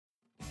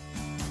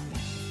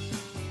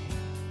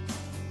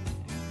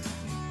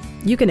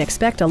You can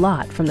expect a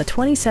lot from the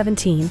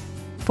 2017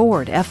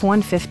 Ford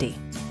F-150.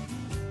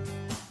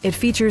 It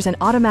features an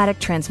automatic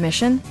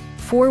transmission,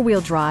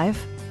 four-wheel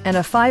drive, and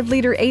a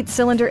 5-liter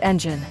 8-cylinder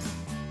engine.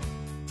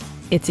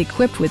 It's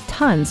equipped with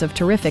tons of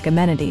terrific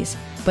amenities,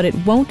 but it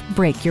won't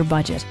break your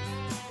budget.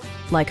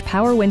 Like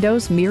power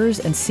windows, mirrors,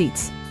 and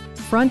seats,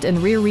 front and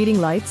rear reading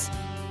lights,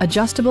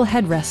 adjustable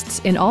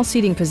headrests in all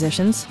seating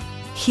positions,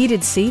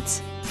 heated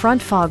seats,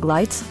 front fog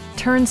lights,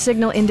 turn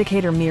signal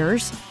indicator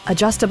mirrors,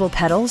 adjustable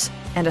pedals,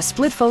 and a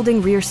split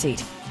folding rear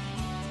seat.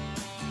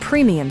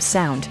 Premium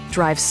sound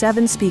drives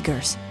 7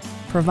 speakers,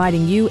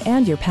 providing you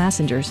and your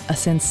passengers a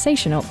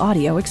sensational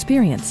audio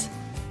experience.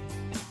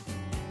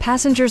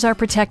 Passengers are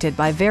protected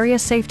by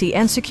various safety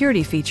and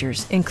security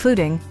features,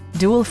 including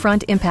dual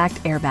front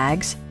impact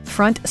airbags,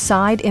 front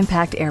side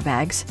impact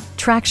airbags,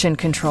 traction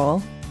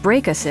control,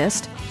 brake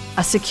assist,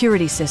 a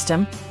security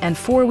system, and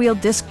 4-wheel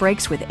disc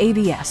brakes with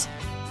ABS.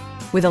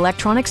 With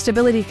electronic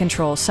stability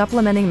control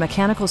supplementing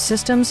mechanical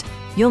systems,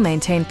 you'll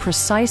maintain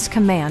precise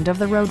command of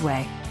the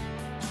roadway.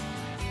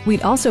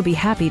 We'd also be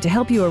happy to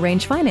help you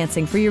arrange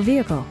financing for your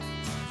vehicle.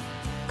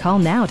 Call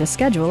now to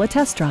schedule a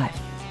test drive.